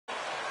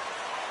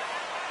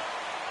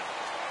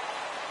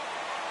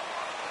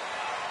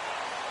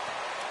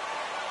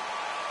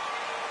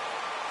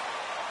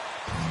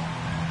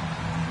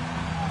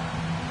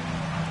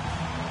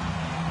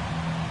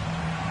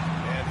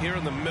here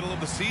in the middle of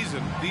the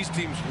season. These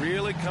teams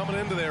really coming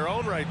into their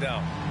own right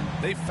now.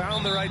 They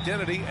found their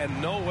identity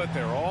and know what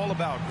they're all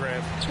about,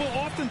 Grant. Well,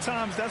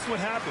 oftentimes that's what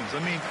happens.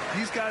 I mean,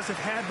 these guys have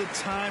had the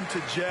time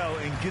to gel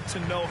and get to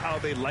know how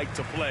they like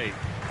to play.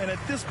 And at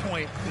this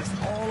point, it's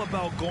all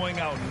about going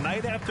out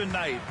night after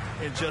night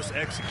and just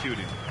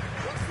executing.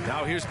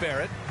 Now here's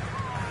Barrett.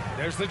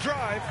 There's the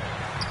drive.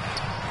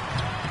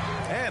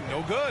 And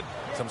no good.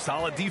 Some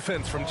solid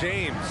defense from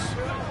James.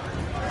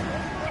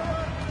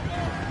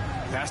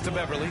 Pass to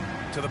Beverly,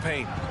 to the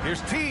paint.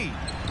 Here's T.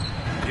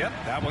 Yep,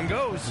 that one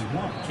goes.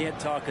 Can't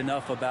talk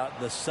enough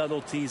about the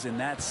subtleties in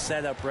that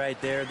setup right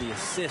there. The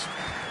assist,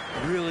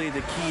 really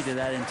the key to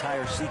that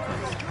entire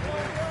sequence.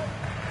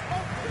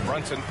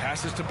 Brunson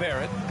passes to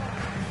Barrett.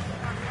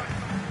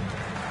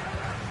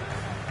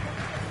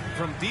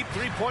 From deep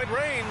three-point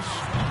range.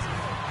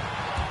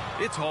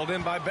 It's hauled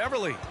in by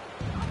Beverly.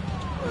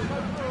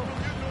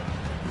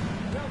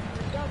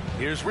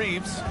 Here's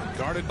Reeves,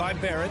 guarded by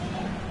Barrett.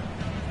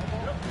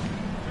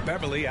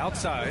 Beverly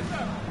outside.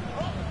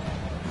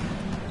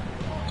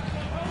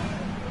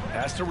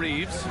 Pass to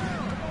Reeves.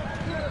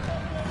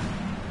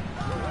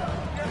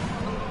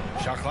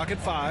 Shot clock at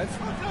 5.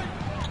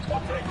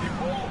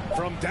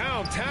 From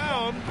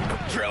downtown,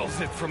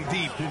 drills it from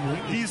deep.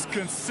 He's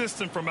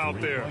consistent from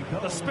out there,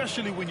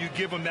 especially when you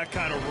give him that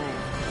kind of room.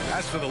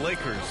 As for the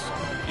Lakers,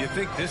 you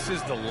think this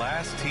is the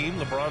last team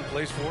LeBron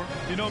plays for?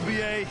 You know,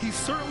 B.A., he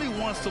certainly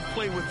wants to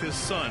play with his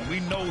son.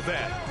 We know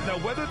that. Now,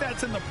 whether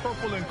that's in the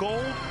purple and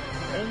gold,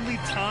 only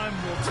time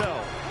will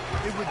tell.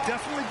 It would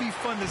definitely be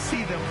fun to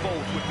see them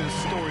both with this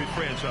storied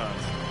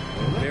franchise.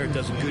 Barrett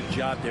does a good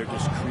job there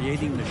just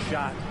creating the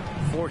shot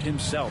for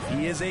himself.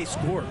 He is a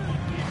scorer.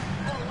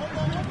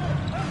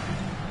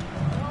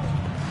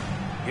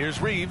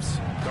 Here's Reeves,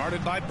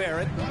 guarded by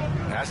Barrett.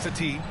 Pass to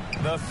T.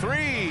 The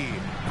three.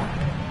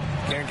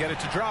 Can't get it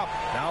to drop.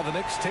 Now the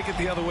Knicks take it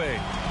the other way.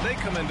 They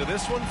come into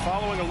this one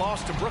following a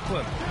loss to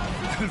Brooklyn.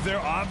 There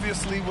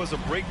obviously was a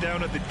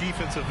breakdown at the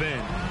defensive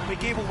end. They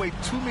gave away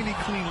too many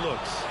clean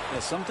looks. Yeah,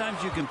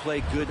 sometimes you can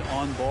play good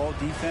on-ball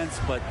defense,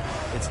 but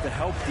it's the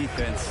help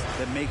defense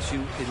that makes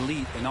you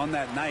elite. And on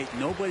that night,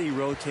 nobody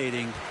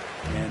rotating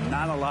and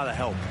not a lot of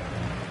help.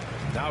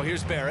 Now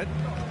here's Barrett.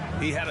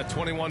 He had a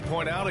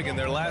 21-point outing in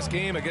their last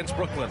game against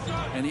Brooklyn.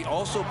 And he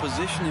also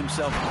positioned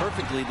himself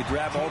perfectly to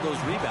grab all those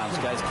rebounds,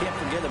 guys. Can't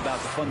forget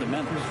about the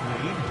fundamentals.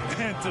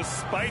 And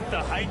despite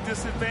the height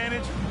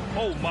disadvantage,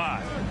 oh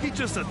my, he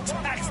just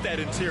attacks that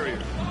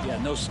interior.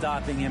 Yeah, no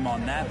stopping him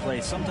on that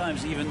play.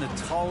 Sometimes even the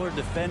taller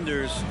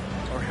defenders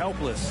are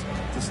helpless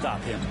to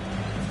stop him.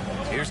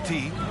 Here's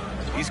T.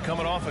 He's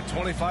coming off a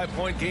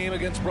 25-point game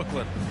against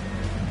Brooklyn.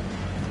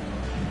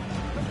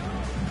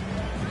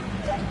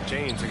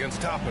 James against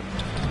Toppin.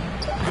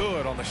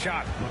 Good on the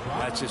shot.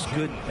 That's just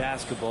good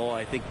basketball.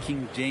 I think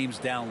King James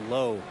down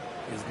low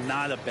is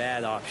not a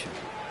bad option.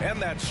 And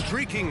that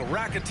streaking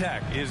rack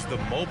attack is the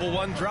Mobile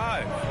One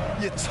drive.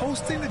 You're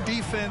toasting the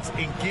defense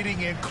and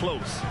getting in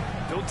close.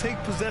 Don't take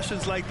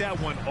possessions like that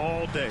one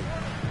all day.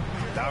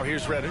 Now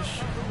here's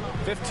Reddish.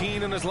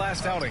 15 in his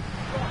last outing.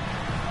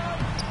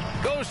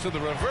 Goes to the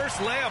reverse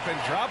layup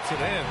and drops it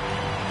in.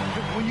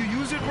 When you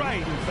use it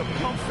right, the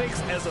pump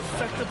fake's as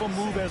effective a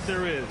move as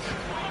there is.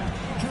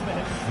 2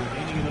 minutes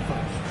remaining in the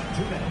first.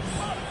 2 minutes.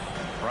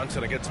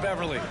 Brunson against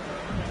Beverly.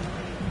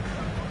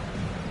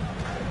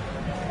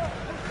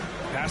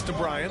 Pass to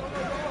Bryant.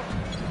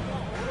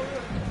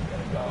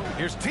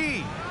 Here's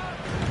T.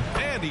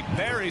 And he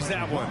buries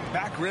that one.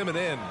 Back rim and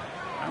in.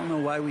 I don't know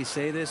why we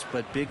say this,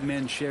 but big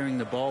men sharing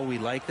the ball, we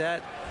like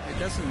that. It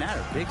doesn't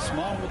matter. Big,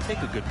 small, we'll take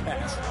a good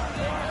pass.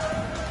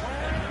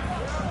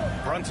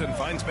 Brunson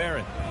finds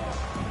Barrett.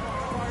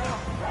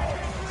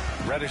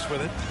 Reddish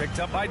with it. Picked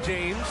up by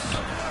James.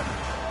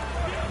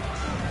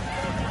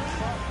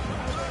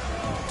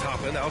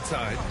 Toppin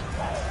outside.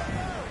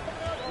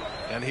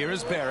 And here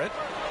is Barrett.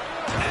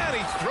 And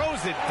he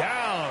throws it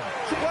down.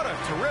 What a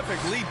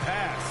terrific lead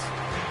pass.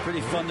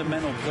 Pretty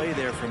fundamental play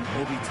there from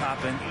Obi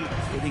Toppin,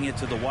 hitting it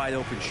to the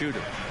wide-open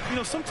shooter. You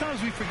know,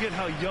 sometimes we forget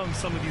how young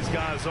some of these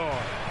guys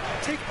are.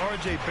 Take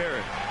R.J.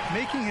 Barrett,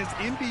 making his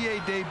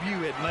NBA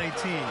debut at 19.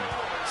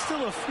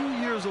 Still a few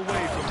years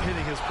away from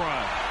hitting his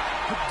prime.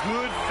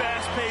 Good,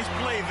 fast-paced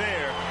play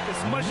there.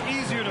 It's much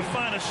easier to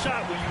find a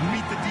shot when you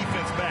beat the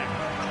defense back.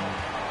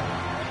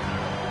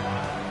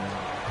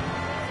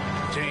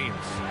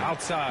 James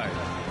outside.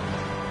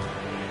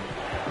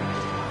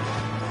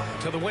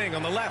 To the wing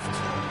on the left.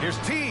 Here's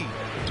T.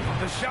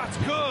 The shot's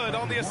good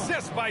on the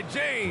assist by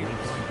James.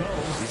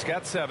 He's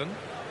got 7.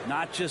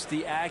 Not just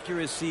the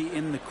accuracy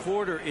in the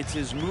quarter, it's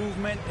his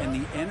movement and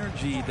the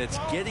energy that's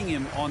getting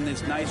him on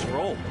this nice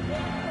roll.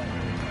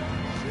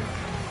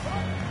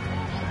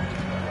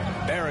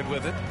 Barrett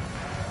with it.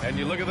 And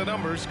you look at the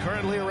numbers,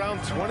 currently around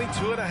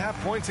 22.5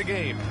 points a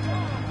game.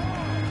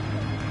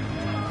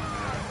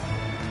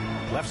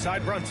 Left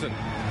side Brunson.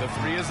 The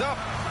 3 is up.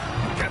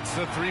 Gets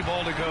the 3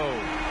 ball to go.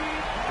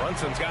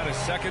 Brunson's got his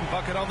second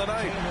bucket on the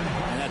night.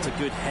 And that's a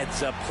good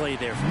heads-up play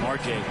there from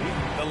R.J.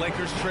 The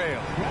Lakers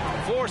trail.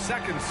 4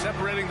 seconds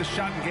separating the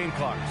shot and game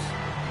clocks.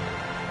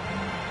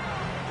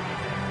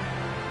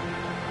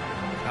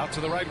 Out to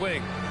the right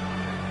wing.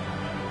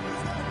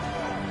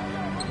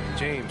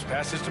 James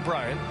passes to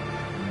Bryant.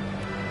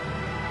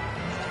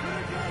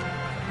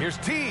 Here's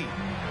T.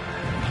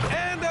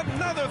 And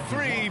another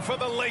three for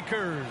the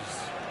Lakers.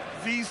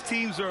 These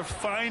teams are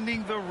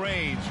finding the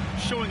range,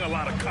 showing a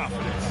lot of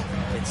confidence.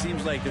 It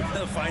seems like they're going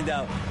to find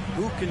out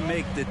who can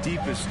make the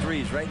deepest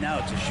threes. Right now,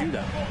 it's a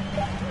shootout.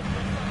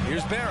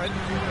 Here's Barrett.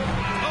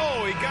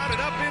 Oh, he got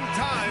it up in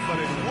time, but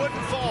it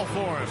wouldn't fall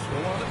for him.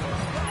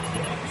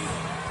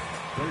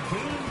 13,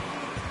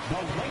 the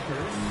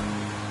Lakers,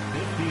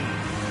 15.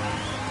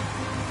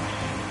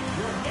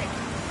 Your Knicks,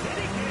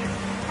 dedicated.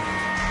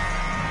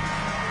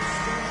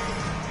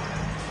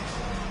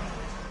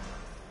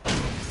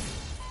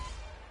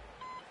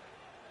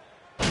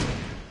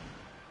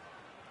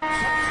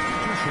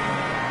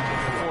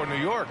 For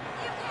New York,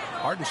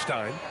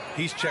 Hartenstein,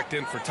 he's checked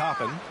in for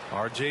Toppin.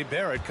 R.J.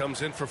 Barrett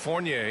comes in for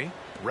Fournier.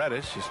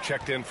 Reddish is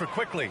checked in for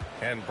Quickly.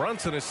 And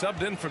Brunson is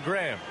subbed in for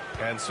Graham.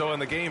 And so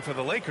in the game for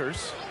the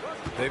Lakers,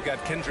 they've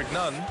got Kendrick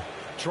Nunn,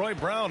 Troy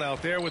Brown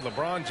out there with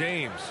LeBron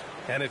James.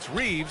 And it's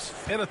Reeves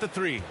in at the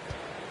three.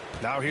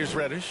 Now here's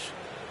Reddish.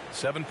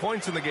 7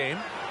 points in the game.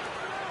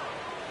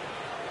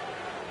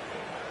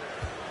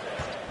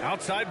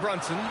 Outside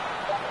Brunson.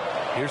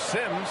 Here's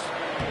Sims.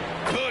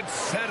 Good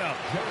setup.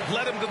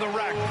 Led him to the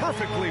rack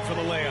perfectly for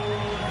the layup.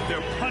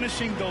 They're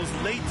punishing those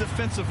late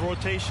defensive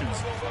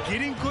rotations,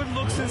 getting good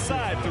looks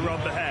inside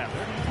throughout the half.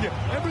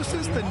 Yeah, ever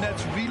since the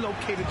Nets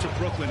relocated to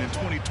Brooklyn in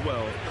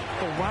 2012,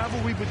 the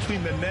rivalry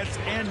between the Nets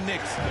and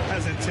Knicks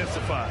has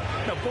intensified.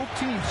 Now, both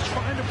teams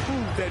trying to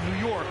prove that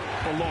New York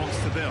belongs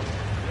to them.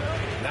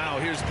 Now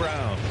here's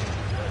Brown.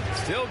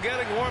 Still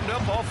getting warmed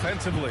up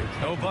offensively.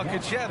 No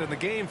buckets yet in the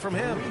game from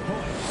him.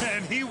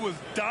 And he was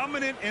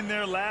dominant in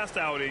their last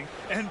outing,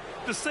 and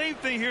the same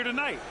thing here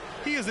tonight.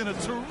 He is in a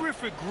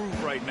terrific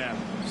groove right now.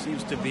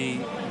 Seems to be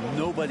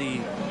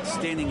nobody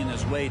standing in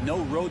his way,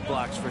 no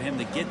roadblocks for him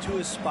to get to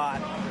his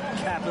spot,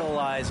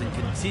 capitalize, and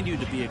continue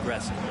to be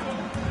aggressive.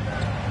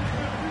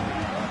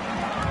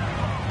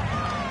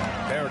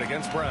 Barrett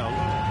against Brown.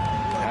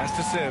 Pass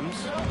to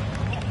Sims.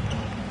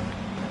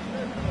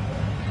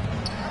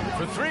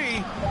 For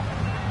three.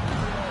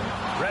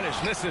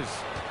 Reddish misses.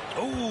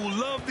 Oh,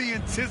 love the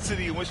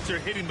intensity in which they're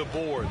hitting the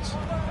boards.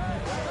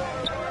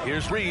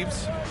 Here's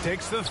Reeves.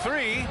 Takes the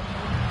three.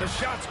 The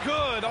shot's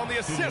good on the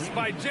assist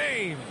by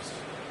James.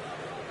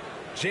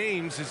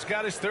 James has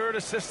got his third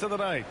assist of the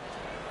night.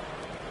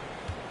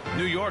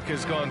 New York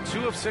has gone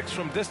 2 of 6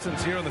 from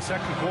distance here in the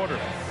second quarter.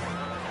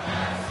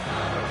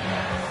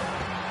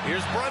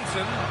 Here's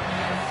Brunson.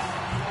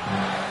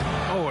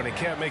 Oh, and he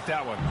can't make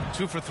that one.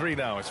 2 for 3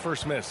 now. His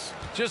first miss.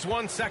 Just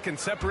 1 second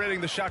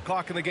separating the shot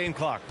clock and the game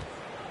clock.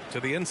 To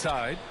the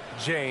inside,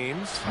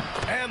 James.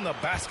 And the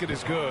basket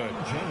is good.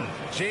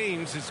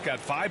 James has got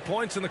 5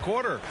 points in the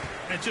quarter.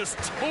 And just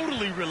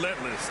totally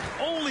relentless.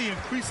 Only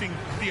increasing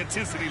the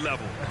intensity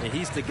level. Yeah,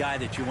 he's the guy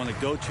that you want to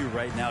go to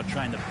right now,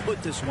 trying to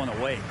put this one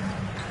away.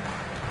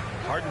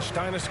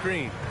 Hartenstein a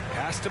screen.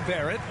 Pass to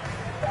Barrett.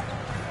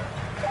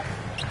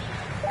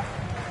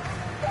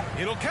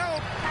 It'll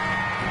count.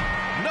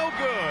 No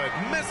good.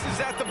 Misses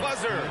at the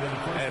buzzer.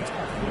 And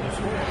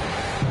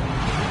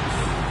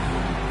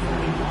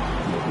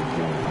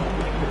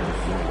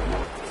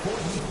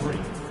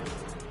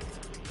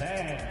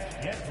Fans,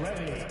 get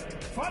ready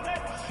for the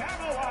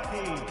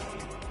Jabberwocky.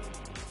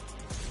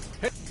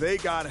 They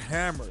got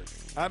hammered.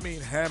 I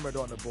mean hammered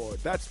on the board.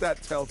 That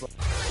tells them.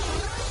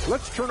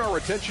 Let's turn our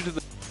attention to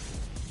the...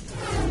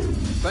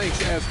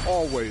 Thanks, as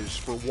always,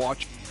 for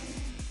watching.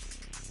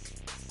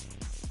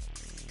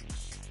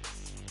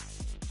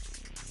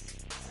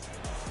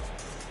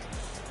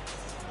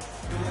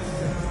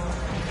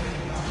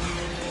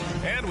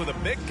 And with a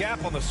big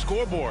gap on the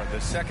scoreboard,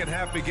 the second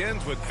half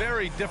begins with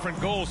very different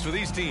goals for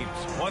these teams.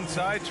 One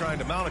side trying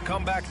to mount a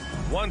comeback,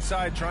 one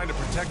side trying to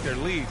protect their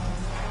lead.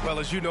 Well,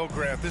 as you know,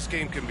 Grant, this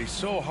game can be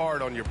so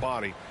hard on your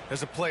body.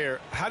 As a player,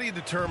 how do you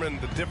determine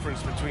the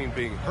difference between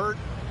being hurt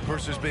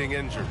versus being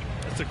injured?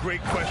 That's a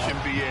great question,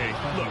 B.A.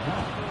 Look,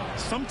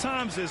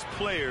 sometimes as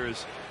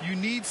players, you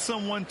need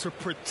someone to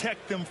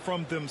protect them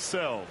from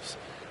themselves.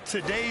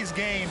 Today's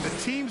game, the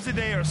teams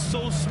today are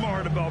so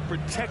smart about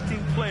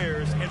protecting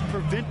players and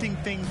preventing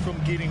things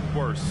from getting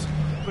worse.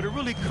 But it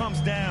really comes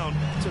down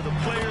to the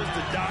players,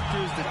 the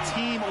doctors, the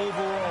team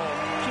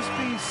overall, just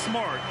being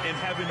smart and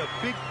having a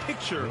big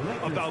picture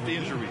about the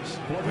injuries.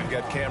 We've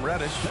got Cam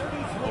Reddish,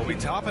 Obi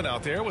Toppin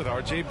out there with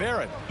R.J.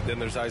 Barrett. Then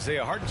there's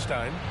Isaiah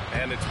Hartenstein,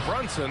 and it's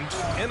Brunson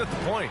in at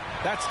the point.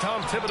 That's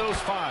Tom Thibodeau's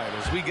 5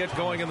 as we get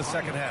going in the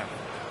second half.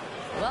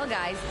 Well,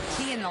 guys,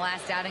 T in the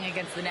last outing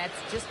against the Nets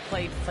just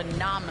played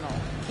phenomenal.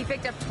 He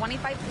picked up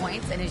 25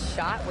 points, and his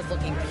shot was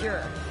looking pure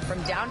from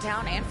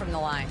downtown and from the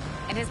line.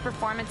 And his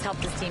performance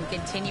helped his team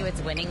continue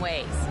its winning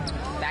ways.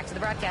 Back to the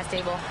broadcast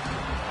table.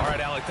 All right,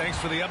 Alec, thanks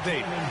for the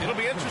update. It'll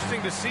be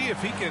interesting to see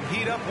if he can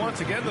heat up once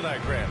again tonight,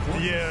 Grant.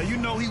 Yeah, you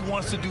know he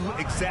wants to do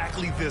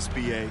exactly this,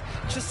 B.A.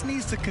 Just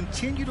needs to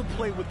continue to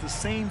play with the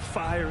same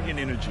fire and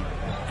energy.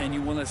 And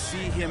you want to see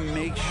him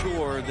make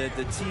sure that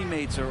the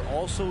teammates are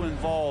also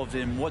involved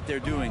in what they're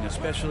doing,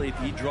 especially if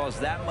he draws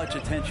that much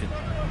attention.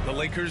 The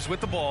Lakers with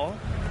the ball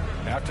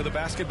after the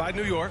basket by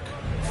New York.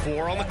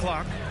 4 on the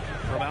clock.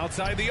 From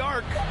outside the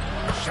arc.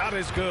 Shot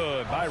is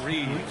good by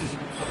Reed.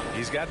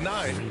 He's got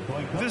 9.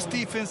 This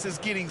defense is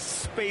getting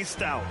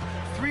spaced out.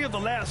 3 of the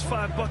last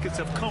 5 buckets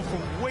have come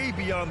from way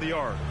beyond the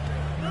arc.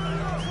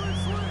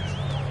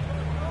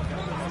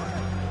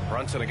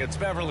 Brunson against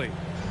Beverly.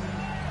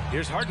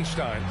 Here's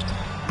Hartenstein.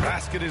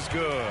 Basket is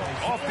good.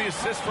 Off the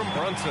assist from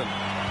Brunson.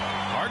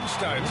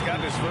 Hartenstein's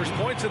gotten his first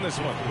points in this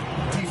one.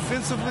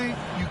 Defensively,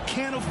 you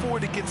can't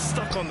afford to get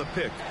stuck on the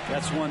pick.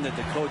 That's one that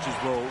the coaches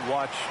will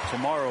watch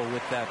tomorrow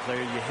with that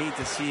player. You hate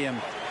to see him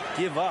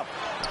give up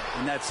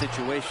in that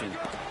situation.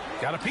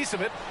 Got a piece of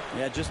it.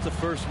 Yeah, just the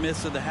first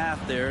miss of the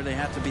half there. They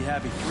have to be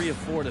happy. 3 of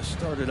 4 to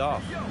start it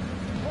off.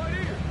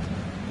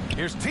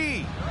 Here's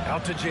T.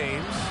 Out to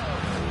James.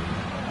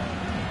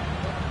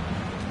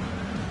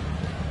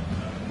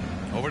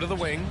 Over to the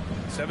wing.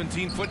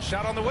 17-foot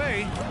shot on the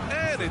way.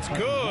 And it's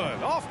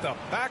good. Off the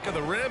back of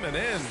the rim and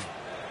in.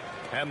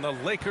 And the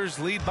Lakers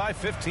lead by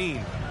 15.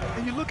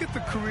 And you look at the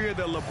career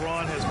that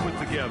LeBron has put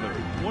together.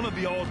 One of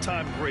the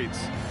all-time greats.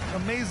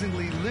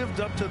 Amazingly lived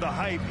up to the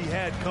hype he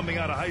had coming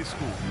out of high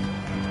school.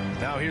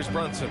 Now here's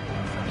Brunson.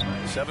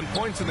 7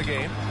 points in the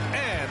game.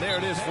 And there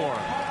it is for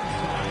him.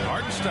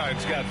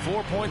 Hartenstein's got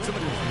 4 points in the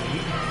game.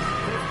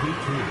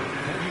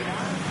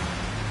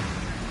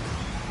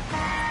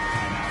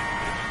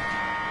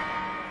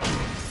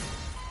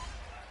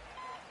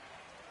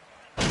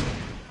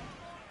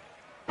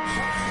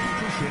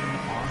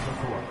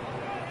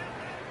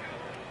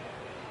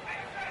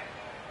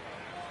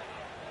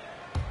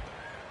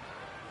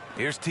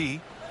 Here's T.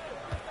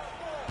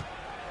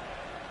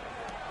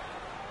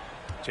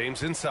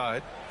 James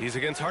inside. He's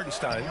against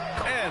Hartenstein.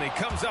 And he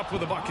comes up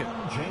with a bucket.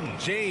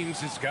 James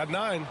has got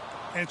 9.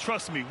 And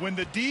trust me, when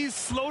the D's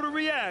slow to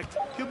react,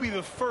 he'll be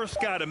the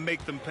first guy to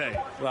make them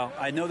pay. Well,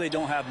 I know they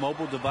don't have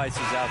mobile devices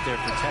out there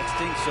for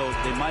texting, so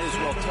they might as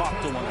well talk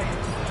to one another.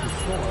 The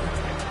score,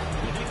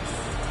 the Knicks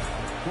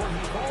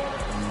 44,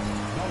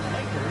 the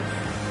Lakers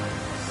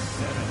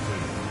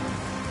 17.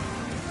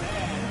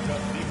 And a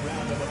big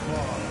round of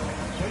applause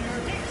for your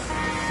Knicks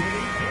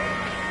City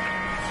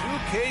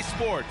Knicks. 2K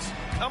Sports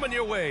coming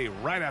your way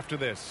right after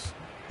this.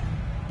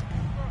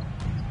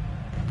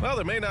 Well,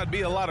 there may not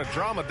be a lot of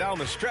drama down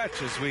the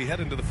stretch as we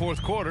head into the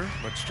 4th quarter,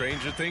 but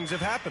stranger things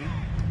have happened.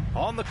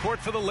 On the court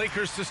for the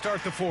Lakers to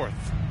start the 4th.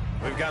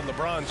 We've got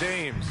LeBron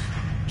James,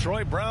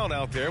 Troy Brown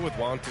out there with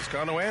Juan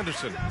Toscano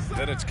Anderson.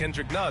 Then it's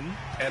Kendrick Nunn,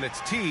 and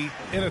it's T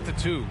in at the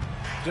 2.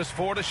 Just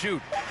 4 to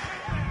shoot.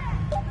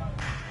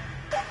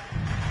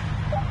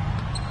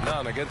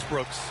 Nunn against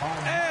Brooks.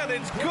 And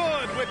it's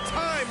good with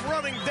time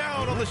running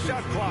down on the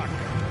shot clock.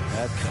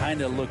 That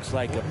kind of looks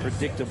like a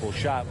predictable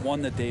shot,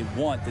 one that they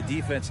want. The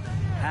defense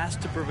has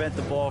to prevent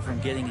the ball from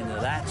getting into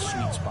that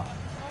sweet spot.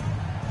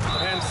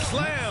 And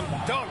slam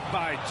dunk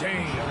by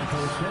James.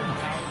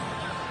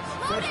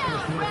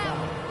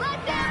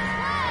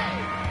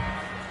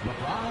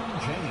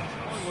 LeBron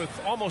James.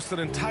 With almost an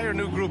entire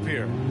new group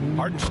here.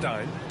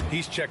 Hartenstein,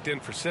 he's checked in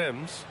for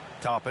Sims.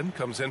 Toppin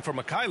comes in for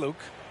Mikhailuk.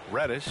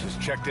 Reddish is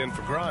checked in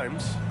for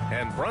Grimes.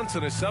 And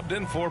Brunson is subbed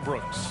in for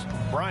Brooks.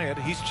 Bryant,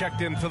 he's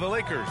checked in for the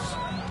Lakers.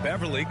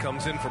 Beverly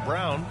comes in for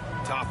Brown.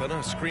 Toppin,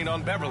 a screen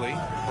on Beverly.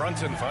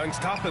 Brunson finds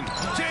Toppin.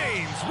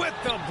 James with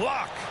the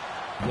block.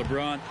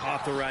 LeBron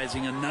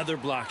authorizing another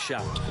block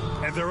shot.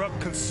 And they're up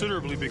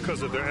considerably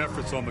because of their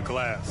efforts on the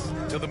glass.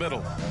 To the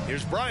middle.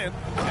 Here's Bryant.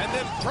 And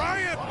then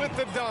Bryant with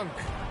the dunk.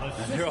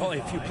 There are only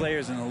a few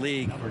players in the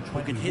league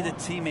who can hit a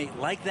teammate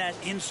like that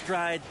in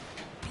stride.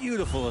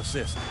 Beautiful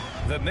assist.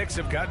 The Knicks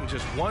have gotten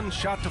just 1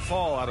 shot to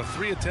fall out of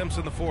 3 attempts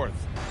in the 4th.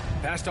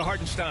 Pass to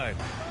Hartenstein.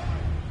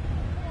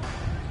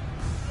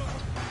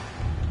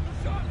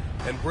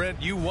 And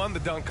Brent, you won the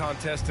dunk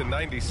contest in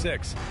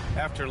 '96.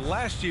 After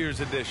last year's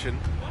edition,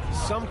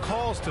 some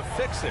calls to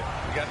fix it.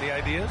 You got any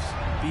ideas?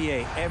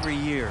 BA, every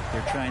year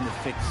they're trying to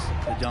fix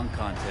the dunk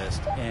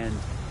contest, and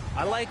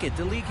I like it.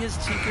 The league has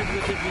tinkered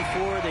with it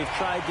before. They've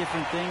tried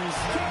different things,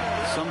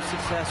 some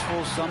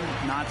successful, some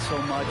not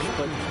so much.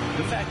 But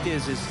the fact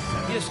is you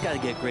just got to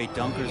get great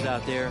dunkers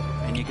out there,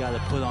 and you got to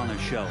put on a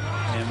show.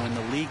 And when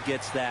the league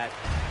gets that,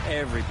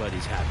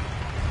 everybody's happy.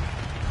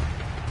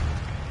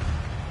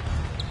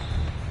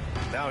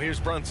 Now here's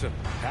Brunson.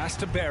 Pass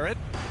to Barrett.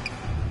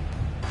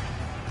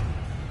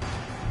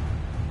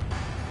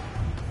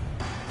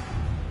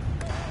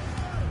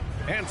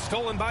 And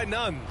stolen by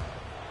Nunn.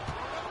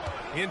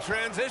 In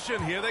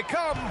transition, here they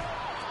come.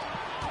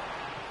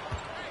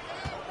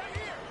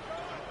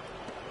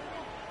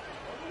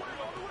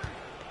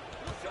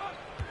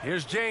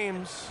 Here's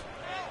James.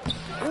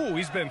 Ooh,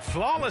 he's been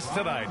flawless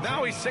tonight.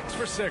 Now he's 6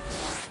 for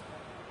 6.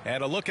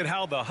 And a look at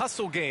how the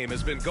hustle game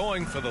has been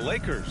going for the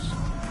Lakers.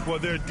 Well,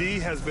 their D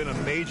has been a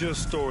major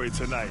story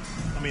tonight.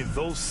 I mean,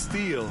 those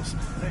steals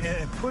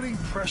and putting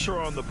pressure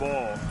on the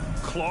ball,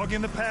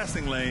 clogging the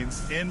passing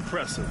lanes,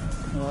 impressive.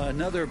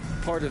 Another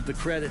part of the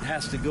credit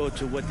has to go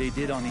to what they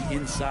did on the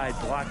inside,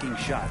 blocking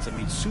shots. I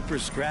mean, super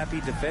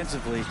scrappy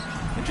defensively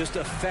and just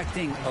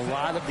affecting a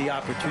lot of the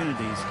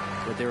opportunities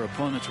that their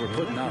opponents were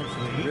putting up.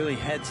 Really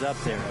heads up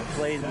there, a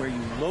play where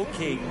you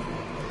locate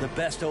the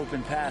best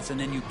open pass and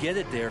then you get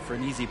it there for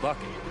an easy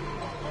bucket.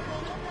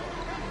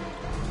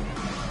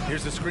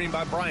 Here's the screen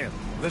by Bryant.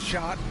 The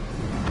shot.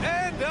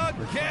 And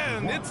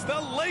again, it's the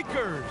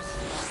Lakers.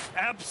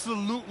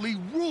 Absolutely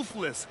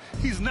ruthless.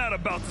 He's not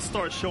about to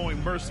start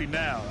showing mercy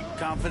now.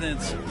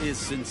 Confidence is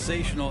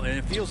sensational, and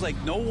it feels like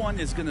no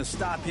one is going to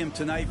stop him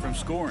tonight from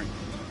scoring.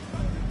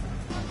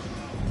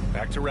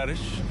 Back to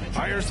Reddish.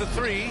 Fires the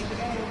three.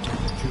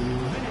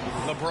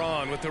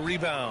 LeBron with the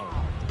rebound.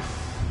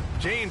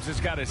 James has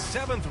got his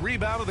 7th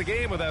rebound of the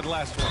game with that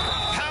last one.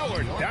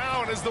 Powered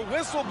down as the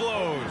whistle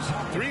blows.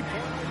 3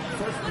 points.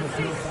 Let's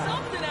see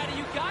something out of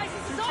you guys.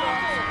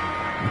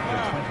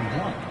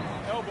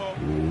 Elbow.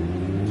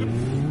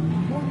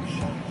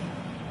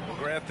 Well,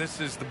 Grant, this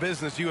is the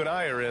business you and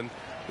I are in.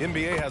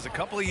 NBA has a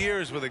couple of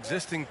years with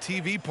existing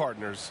TV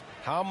partners.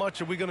 How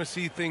much are we going to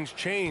see things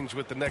change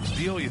with the next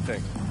deal, you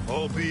think?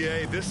 Oh,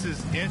 B.A., this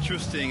is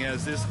interesting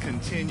as this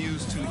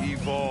continues to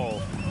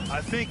evolve.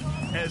 I think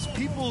as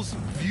people's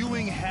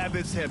viewing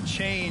habits have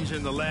changed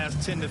in the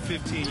last 10 to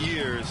 15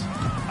 years,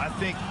 I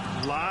think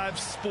live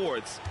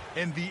sports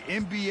and the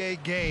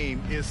NBA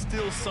game is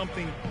still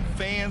something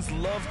fans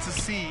love to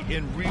see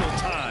in real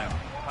time.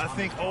 I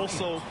think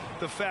also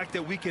the fact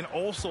that we can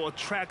also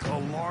attract a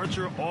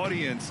larger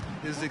audience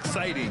is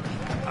exciting.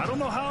 I don't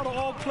know how it'll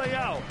all play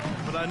out,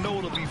 but I know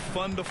it'll be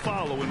fun to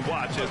follow and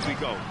watch as we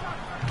go.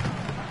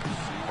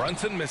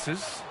 Brunson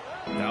misses.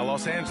 Now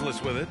Los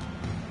Angeles with it.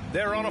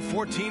 They're on a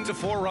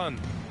 14-4 run.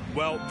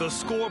 Well, the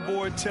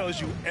scoreboard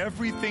tells you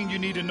everything you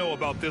need to know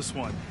about this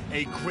one.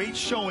 A great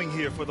showing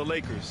here for the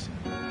Lakers.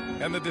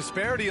 And the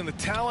disparity in the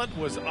talent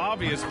was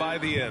obvious by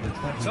the end.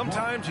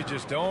 Sometimes you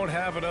just don't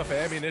have enough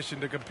ammunition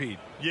to compete.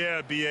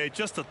 Yeah, B.A.,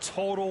 just a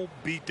total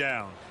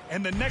beatdown.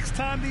 And the next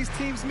time these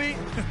teams meet,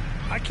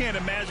 I can't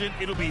imagine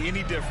it'll be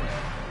any different.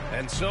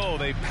 And so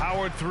they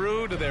powered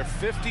through to their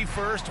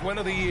 51st win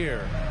of the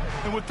year.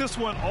 And with this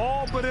one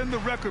all but in the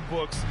record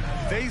books,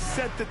 they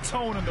set the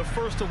tone in the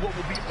first of what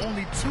will be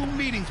only 2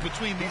 meetings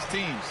between these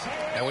teams.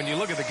 And when you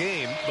look at the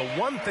game, the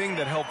one thing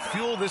that helped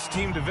fuel this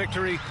team to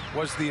victory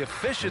was the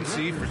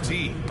efficiency for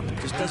T.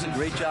 Just does a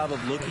great job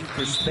of looking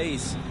for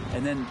space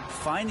and then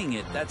finding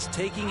it. That's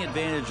taking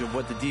advantage of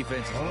what the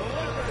defense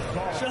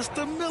is. Just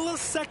a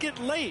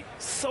millisecond late.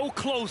 So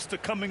close to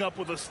coming up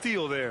with a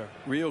steal there.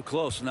 Real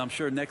close, and I'm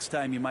sure next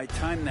time you might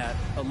time that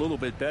a little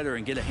bit better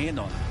and get a hand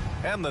on it.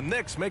 And the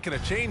Knicks making a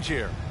change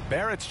here.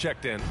 Barrett's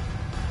checked in.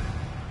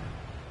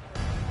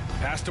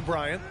 Pass to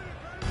Bryant.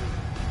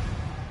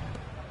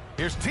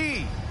 Here's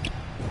T.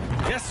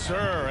 Yes,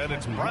 sir. And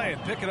it's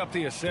Bryant picking up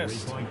the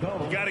assist.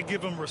 Got to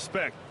give them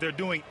respect. They're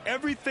doing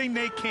everything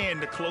they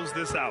can to close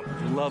this out.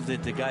 Love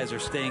that the guys are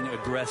staying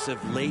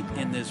aggressive late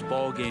in this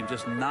ball game,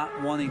 just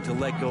not wanting to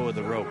let go of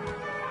the rope.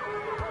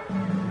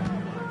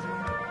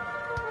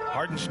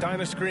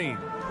 Hartenstein a screen.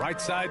 Right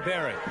side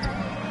Barrett.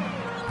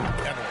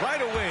 And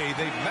right away,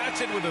 they match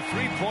it with a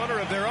three-pointer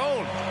of their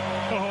own.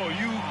 Oh,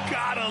 you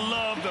gotta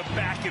love the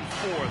back and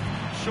forth,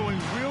 showing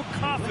real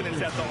confidence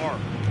at the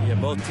arc. Yeah,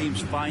 both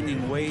teams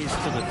finding ways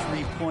to the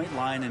three-point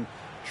line and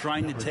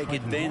trying to take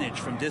advantage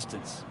from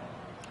distance.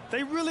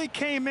 They really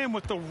came in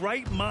with the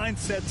right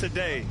mindset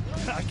today.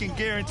 I can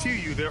guarantee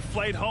you their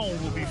flight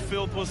home will be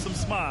filled with some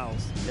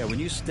smiles. Yeah, when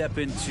you step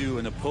into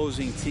an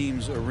opposing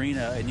team's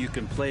arena and you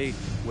can play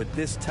with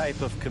this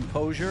type of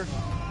composure,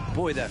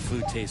 boy, that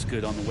food tastes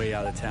good on the way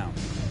out of town.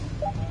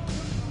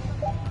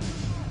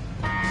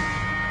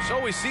 So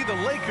we see the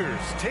Lakers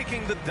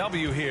taking the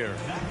W here.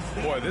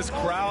 Boy, this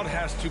crowd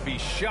has to be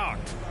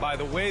shocked by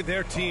the way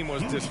their team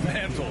was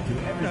dismantled.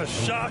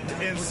 Shocked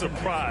and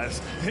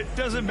surprised. It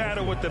doesn't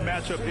matter what the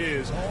matchup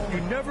is. You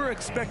never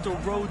expect a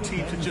road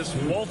team to just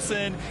waltz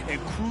in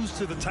and cruise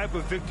to the type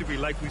of victory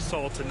like we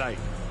saw tonight.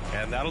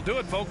 And that'll do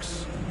it,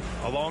 folks.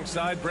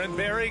 Alongside Brent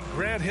Barry,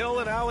 Grant Hill,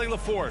 and Allie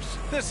LaForce,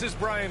 this is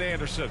Brian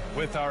Anderson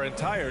with our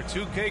entire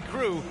 2K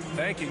crew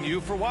thanking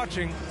you for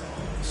watching.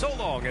 So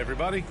long,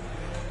 everybody.